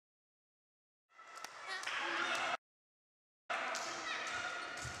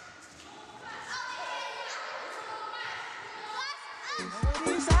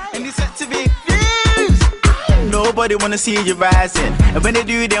Nobody wanna see you rising, and when they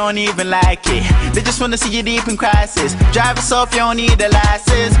do, they don't even like it. They just wanna see you deep in crisis. Drive us off, you don't need a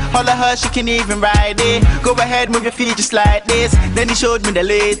license. Holler her, she can even ride it. Go ahead, move your feet just like this. Then he showed me the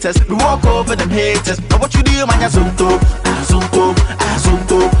latest. We walk over them haters. But what you do, man, azonto, azonto,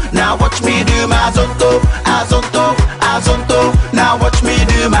 azonto. Now watch me do my azonto, azonto, azonto. Now watch me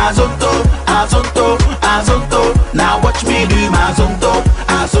do my azonto, azonto, azonto. Now watch me do my azonto,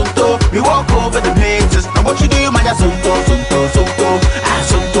 azonto. We walk over them haters. Now what you do, man, azonto, azonto, azonto,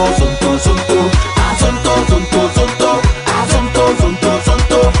 azonto, azonto, azonto, azonto, azonto, azonto, azonto, azonto,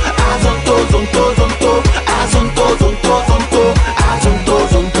 azonto, azonto, azonto, azonto, azonto, azonto,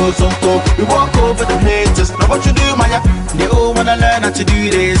 azonto, azonto. We walk over them haters. Now what you do, man? They all wanna learn how to do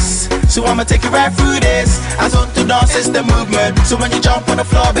this, so I'ma take you right through this. Azonto dance is the movement, so when you jump on the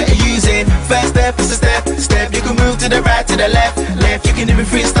floor, better use it. First step is a step, step. You can move to the right, to the left, left. You can even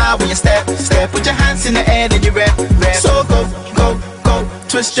freestyle when you step, step. Put your hands in the air, then you rep, rep. So go, go, go.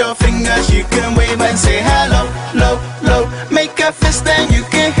 Twist your fingers, you can wave and say hello, low, low. Make a fist and you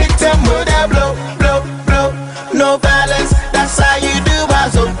can hit them with a blow, blow, blow. No violence, that's how you do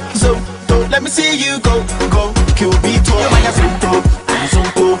azonto. Let me see you go, go. Kill beat to my azonto,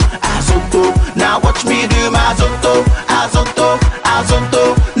 azonto, azonto. Now watch me do my azonto, azonto,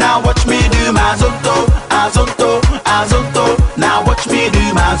 azonto. Now watch me do my azonto, azonto, azonto. Now watch me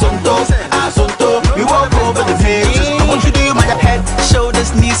do my azonto, azonto. We walk over the pages. I want you to do my head,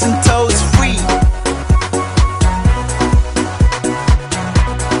 shoulders, knees and toes.